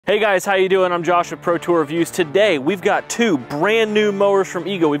Hey guys, how you doing? I'm Josh with Pro Tour Reviews. Today we've got two brand new mowers from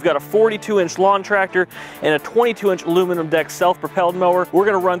EGO. We've got a 42-inch lawn tractor and a 22-inch aluminum deck self-propelled mower. We're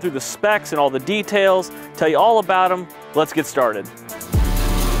going to run through the specs and all the details, tell you all about them. Let's get started.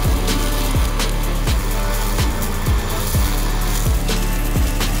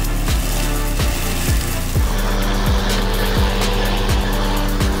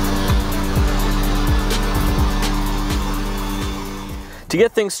 To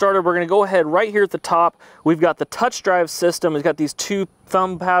get things started, we're going to go ahead right here at the top. We've got the touch drive system. It's got these two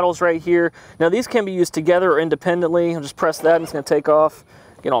thumb paddles right here. Now these can be used together or independently. I'll just press that and it's going to take off.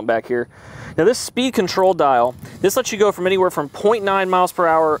 Get on back here. Now this speed control dial, this lets you go from anywhere from 0.9 miles per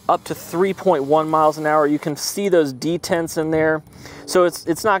hour up to 3.1 miles an hour. You can see those detents in there. So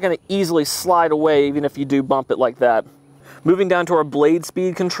it's not going to easily slide away even if you do bump it like that. Moving down to our blade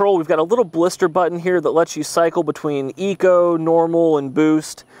speed control, we've got a little blister button here that lets you cycle between Eco, Normal, and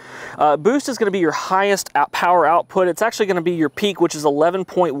Boost. Boost is going to be your highest power output. It's actually going to be your peak, which is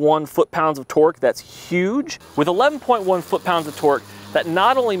 11.1 foot-pounds of torque. That's huge. With 11.1 foot-pounds of torque, that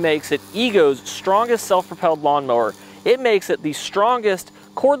not only makes it EGO's strongest self-propelled lawnmower, it makes it the strongest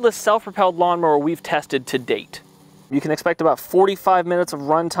cordless self-propelled lawnmower we've tested to date. You can expect about 45 minutes of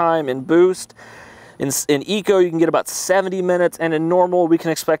runtime in Boost. In Eco, you can get about 70 minutes, and in Normal, we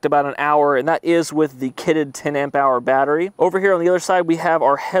can expect about an hour, and that is with the kitted 10 amp hour battery. Over here on the other side, we have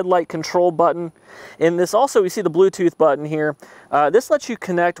our headlight control button. In this also, we see the Bluetooth button here. This lets you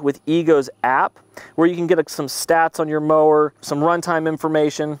connect with EGO's app, where you can get some stats on your mower, some runtime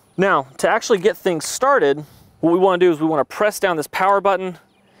information. Now, to actually get things started, what we want to do is we want to press down this power button,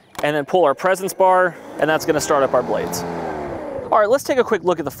 and then pull our presence bar, and that's going to start up our blades. All right, let's take a quick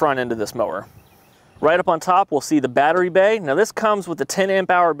look at the front end of this mower. Right up on top, we'll see the battery bay. Now this comes with the 10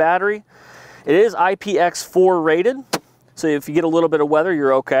 amp hour battery. It is IPX4 rated, so if you get a little bit of weather,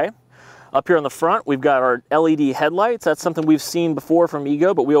 you're okay. Up here on the front, we've got our LED headlights. That's something we've seen before from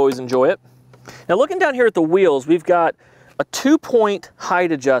EGO, but we always enjoy it. Now looking down here at the wheels, we've got a 2-point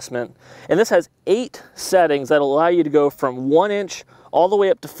height adjustment, and this has 8 settings that allow you to go from 1 inch all the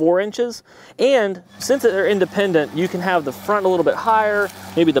way up to 4 inches. And since they're independent, you can have the front a little bit higher,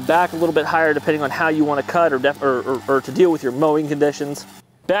 maybe the back a little bit higher, depending on how you want to cut or to deal with your mowing conditions.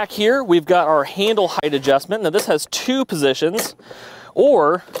 Back here, we've got our handle height adjustment. Now this has 2 positions,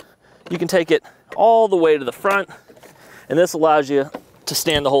 or you can take it all the way to the front, and this allows you to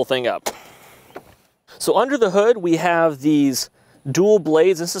stand the whole thing up. So under the hood, we have these dual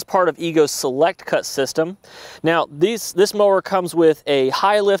blades. This is part of EGO's Select Cut system. Now this mower comes with a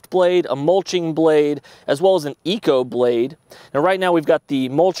high lift blade, a mulching blade, as well as an Eco blade. Now right now we've got the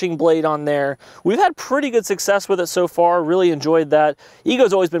mulching blade on there. We've had pretty good success with it so far, really enjoyed that.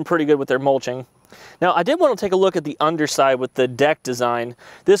 EGO's always been pretty good with their mulching. Now I did want to take a look at the underside with the deck design.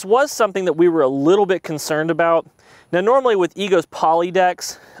 This was something that we were a little bit concerned about. Now normally with EGO's poly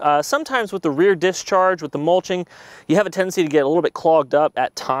decks, sometimes with the rear discharge, with the mulching, you have a tendency to get a little bit clogged up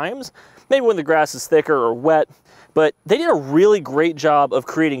at times, maybe when the grass is thicker or wet, but they did a really great job of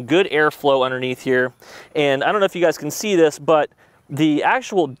creating good airflow underneath here. And I don't know if you guys can see this, but the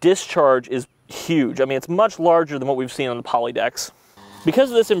actual discharge is huge. I mean, it's much larger than what we've seen on the poly decks. Because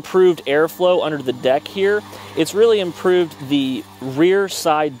of this improved airflow under the deck here, it's really improved the rear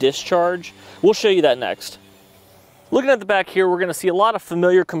side discharge. We'll show you that next. Looking at the back here, we're going to see a lot of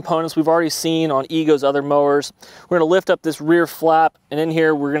familiar components we've already seen on EGO's other mowers. We're going to lift up this rear flap, and in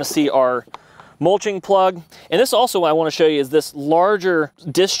here we're going to see our mulching plug. And this also, I want to show you, is this larger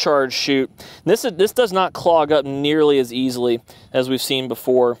discharge chute. This does not clog up nearly as easily as we've seen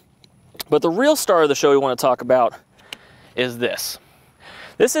before. But the real star of the show we want to talk about is this.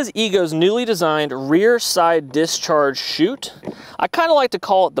 This is EGO's newly designed rear side discharge chute. I kind of like to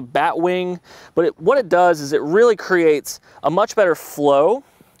call it the bat wing, but what it does is it really creates a much better flow.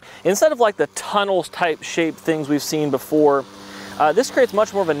 Instead of like the tunnels type shaped things we've seen before, this creates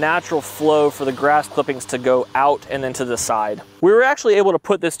much more of a natural flow for the grass clippings to go out and then to the side. We were actually able to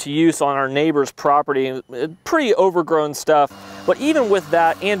put this to use on our neighbor's property, pretty overgrown stuff, but even with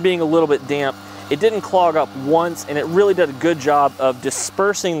that and being a little bit damp, it didn't clog up once, and it really did a good job of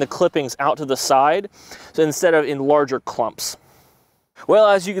dispersing the clippings out to the side, so instead of in larger clumps. Well,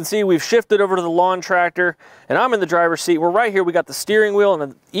 as you can see, we've shifted over to the lawn tractor, and I'm in the driver's seat. We're right here. We got the steering wheel,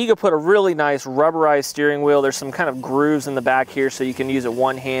 and EGO put a really nice rubberized steering wheel. There's some kind of grooves in the back here, so you can use it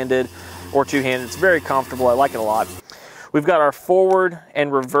one-handed or two-handed. It's very comfortable. I like it a lot. We've got our forward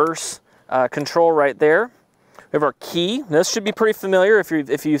and reverse control right there. We have our key. This should be pretty familiar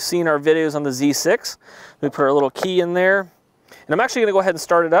if you've seen our videos on the Z6. We put our little key in there. And I'm actually going to go ahead and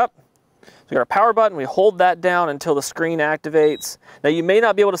start it up. So We got our power button, we hold that down until the screen activates. Now you may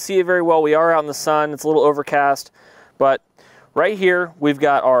not be able to see it very well, we are out in the sun, it's a little overcast, but right here we've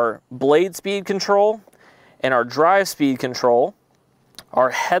got our blade speed control and our drive speed control, our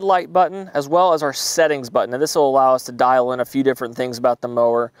headlight button, as well as our settings button. And this will allow us to dial in a few different things about the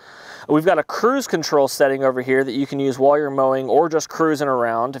mower. We've got a cruise control setting over here that you can use while you're mowing or just cruising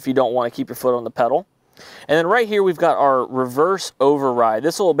around if you don't want to keep your foot on the pedal. And then right here we've got our reverse override.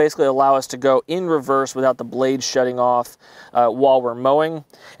 This will basically allow us to go in reverse without the blade shutting off while we're mowing.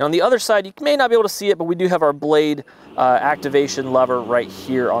 And on the other side, you may not be able to see it, but we do have our blade activation lever right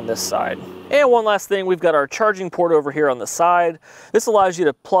here on this side. And one last thing, we've got our charging port over here on the side. This allows you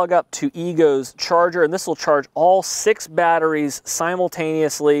to plug up to EGO's charger, and this will charge all 6 batteries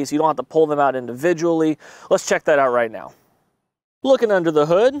simultaneously, so you don't have to pull them out individually. Let's check that out right now. Looking under the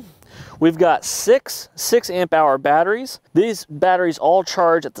hood, we've got 6 6-amp-hour batteries. These batteries all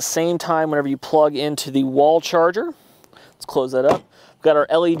charge at the same time whenever you plug into the wall charger. Let's close that up. We've got our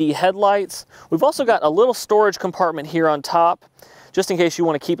LED headlights. We've also got a little storage compartment here on top, just in case you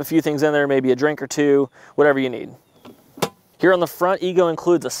want to keep a few things in there, maybe a drink or two, whatever you need. Here on the front, EGO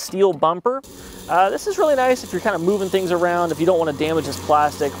includes a steel bumper. This is really nice if you're kind of moving things around, if you don't want to damage this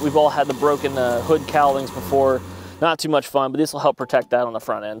plastic. We've all had the broken hood cowlings before. Not too much fun, but this will help protect that on the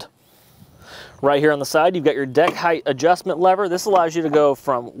front end. Right here on the side, you've got your deck height adjustment lever. This allows you to go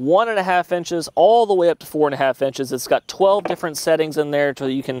from 1.5 inches all the way up to 4.5 inches. It's got 12 different settings in there so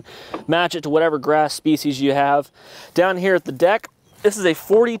you can match it to whatever grass species you have. Down here at the deck, this is a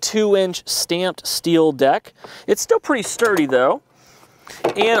 42-inch stamped steel deck. It's still pretty sturdy though.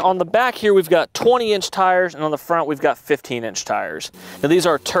 And on the back here, we've got 20-inch tires, and on the front, we've got 15-inch tires. Now, these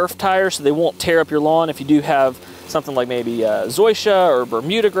are turf tires, so they won't tear up your lawn. If you do have something like maybe zoysia or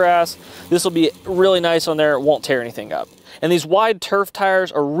Bermuda grass, this will be really nice on there. It won't tear anything up. And these wide turf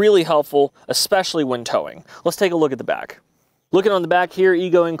tires are really helpful, especially when towing. Let's take a look at the back. Looking on the back here,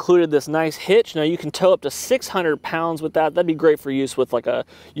 EGO included this nice hitch. Now you can tow up to 600 pounds with that. That'd be great for use with like a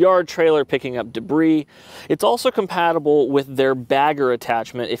yard trailer picking up debris. It's also compatible with their bagger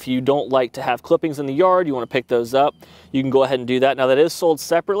attachment. If you don't like to have clippings in the yard, you want to pick those up, you can go ahead and do that. Now that is sold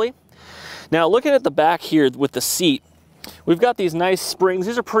separately. Now looking at the back here with the seat, we've got these nice springs.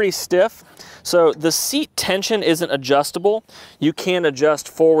 These are pretty stiff. So the seat tension isn't adjustable. You can adjust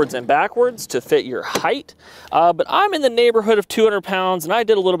forwards and backwards to fit your height, but I'm in the neighborhood of 200 pounds and I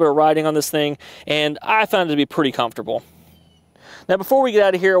did a little bit of riding on this thing and I found it to be pretty comfortable. Now before we get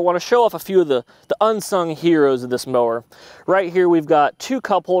out of here, I want to show off a few of the unsung heroes of this mower. Right here we've got 2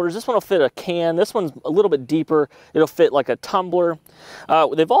 cup holders. This one will fit a can. This one's a little bit deeper. It'll fit like a tumbler.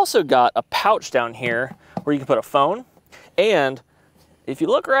 They've also got a pouch down here where you can put a phone, and if you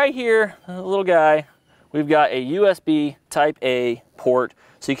look right here, a little guy, we've got a USB Type A port,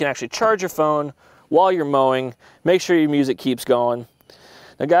 so you can actually charge your phone while you're mowing. Make sure your music keeps going.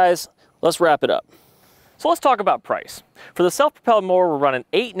 Now guys, let's wrap it up. So let's talk about price. For the self-propelled mower, we're running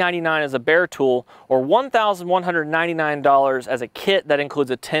 $899 as a bare tool or $1,199 as a kit that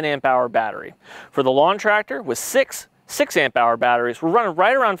includes a 10-amp-hour battery. For the lawn tractor with 6 6-amp-hour batteries, we're running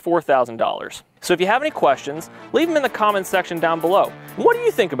right around $4,000. So if you have any questions, leave them in the comments section down below. What do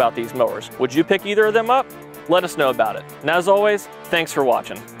you think about these mowers? Would you pick either of them up? Let us know about it. And as always, thanks for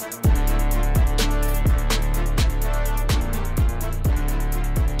watching.